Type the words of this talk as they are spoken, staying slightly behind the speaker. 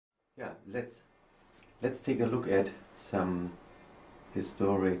Yeah, let's take a look at some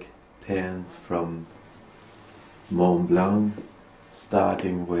historic pens from Montblanc,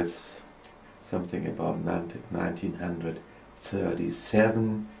 starting with something about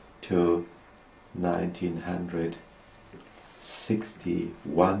 1937 to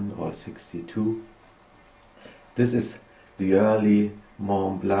 1961 or 62. This is the early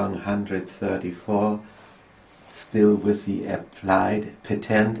Montblanc 134, still with the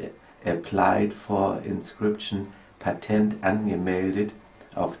patent applied for inscription, Patent angemeldet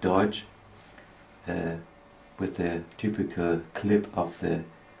auf Deutsch, with a typical clip of the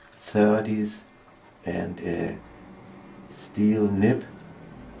 30s and a steel nib.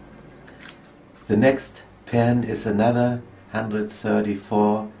 The next pen is another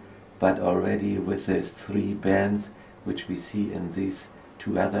 134, but already with these 3 bands which we see in these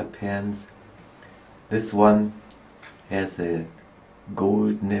 2 other pens. This one has a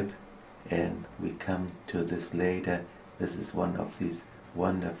gold nib, and we come to this later. This is one of these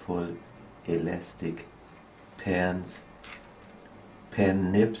wonderful elastic pen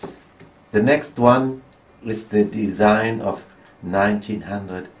nibs. The next one is the design of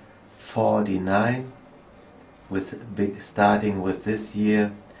 1949, starting with this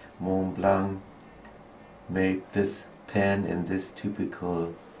year. Montblanc made this pen in this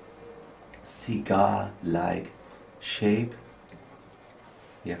typical cigar-like shape.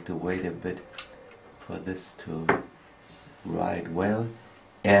 You have to wait a bit for this to write well.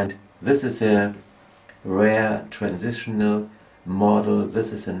 And this is a rare transitional model.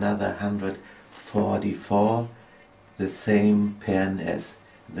 This is another 144, the same pen as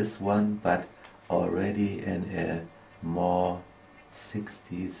this one, but already in a more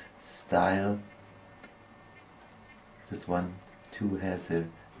 60s style. This one too has a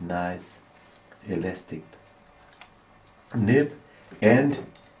nice elastic nib, and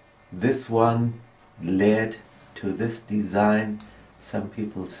this one led to this design. Some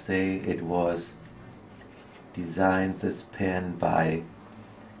people say it was designed, this pen, by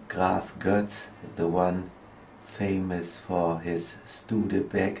Graf Götz, the one famous for his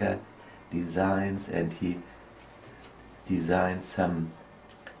Studebaker designs, and he designed some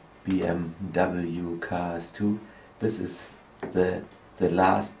BMW cars too. This is the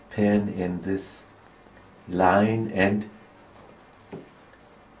last pen in this line, and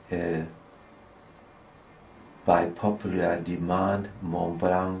by popular demand,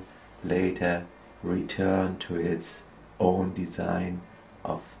 Montblanc later returned to its own design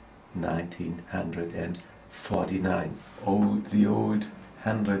of 1949. The old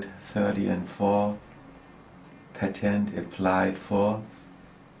 134 patent applied for.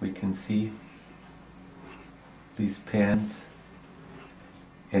 We can see these pens,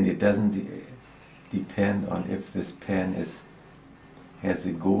 and it doesn't depend on if this pen has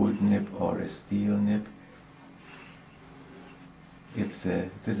a gold nib or a steel nib.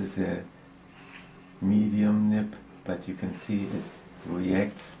 This is a medium nib, but you can see it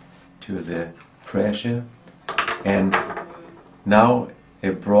reacts to the pressure. And now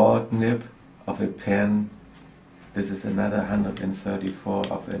a broad nib of a pen. This is another 134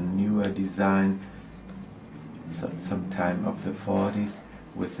 of a newer design, sometime of the 40s,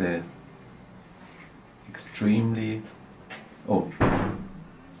 with a extremely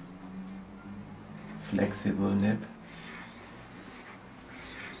flexible nib.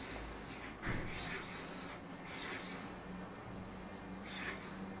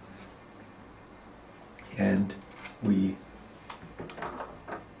 And we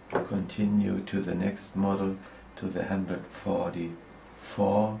continue to the next model, to the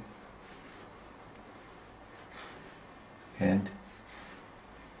 144, and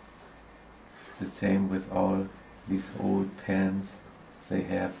it's the same with all these old pens. They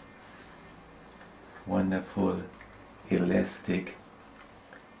have wonderful elastic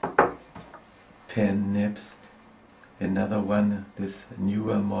pen nibs. Another one, this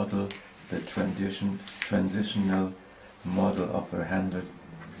newer model, the transitional model of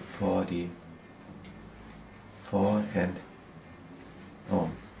 144, and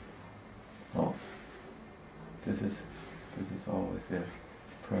this is always a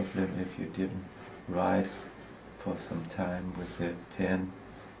problem if you didn't write for some time with the pen,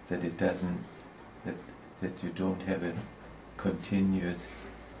 that it doesn't, that you don't have a continuous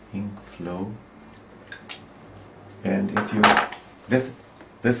ink flow. And if you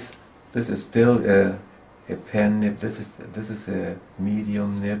this is still a pen nib. This is a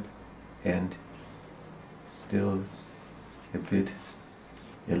medium nib, and still a bit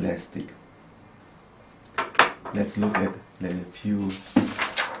elastic. Let's look at a few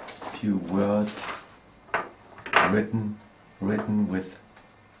words written with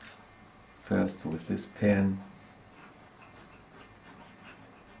first with this pen.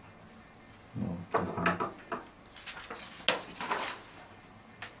 No, doesn't.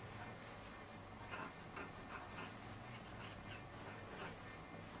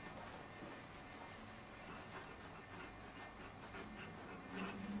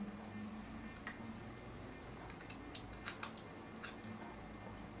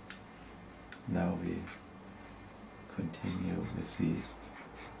 Now we continue with the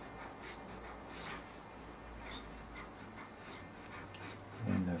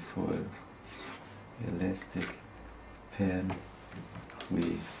wonderful elastic pen.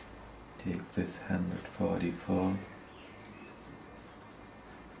 We take this 144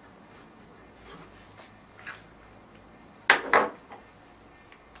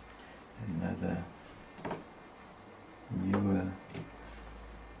 another newer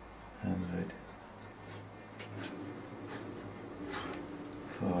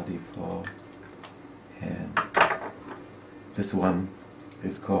 144, and this one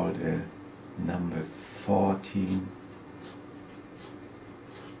is called a number 14.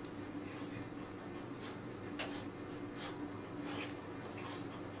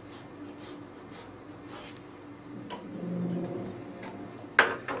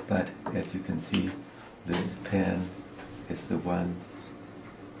 But as you can see, this pen is the one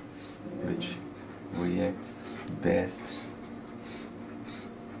which reacts best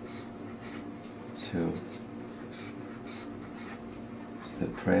to the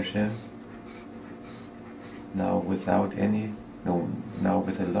pressure. Now without any, now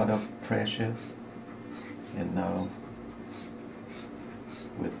with a lot of pressure, and now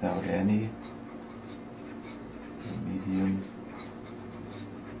without any, medium.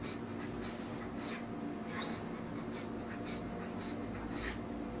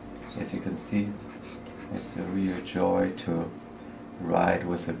 As you can see, it's a real joy to write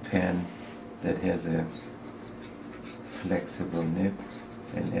with a pen that has a flexible nib,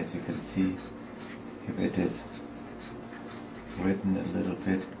 and as you can see, if it is written a little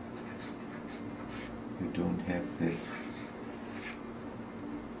bit, you don't have this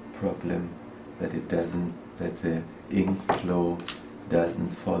problem that it doesn't, that the ink flow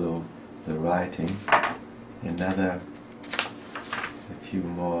doesn't follow the writing. A few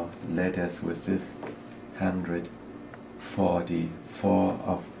more letters with this 144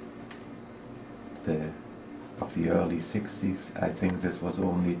 of the early 60s. I think this was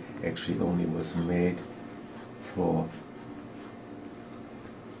only was made for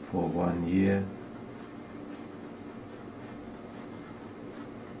 1 year.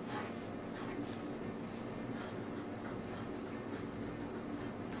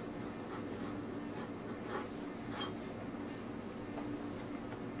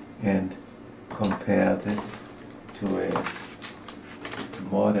 And compare this to a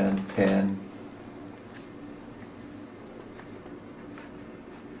modern pen.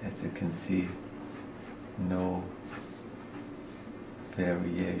 As you can see, no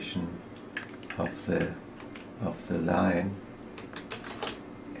variation of the line,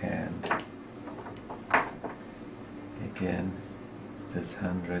 and again this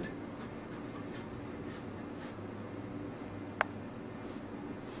 100.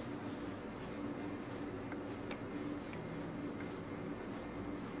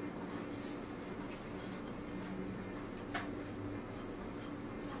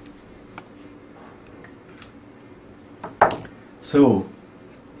 So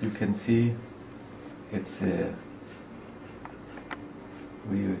you can see it's a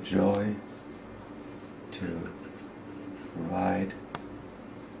real joy to write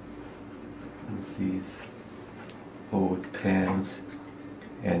with these old pens,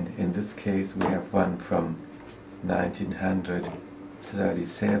 and in this case we have one from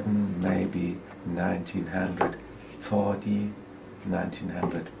 1937, maybe 1940,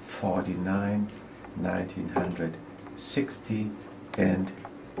 1949, 1960 and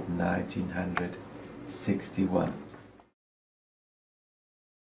 1961.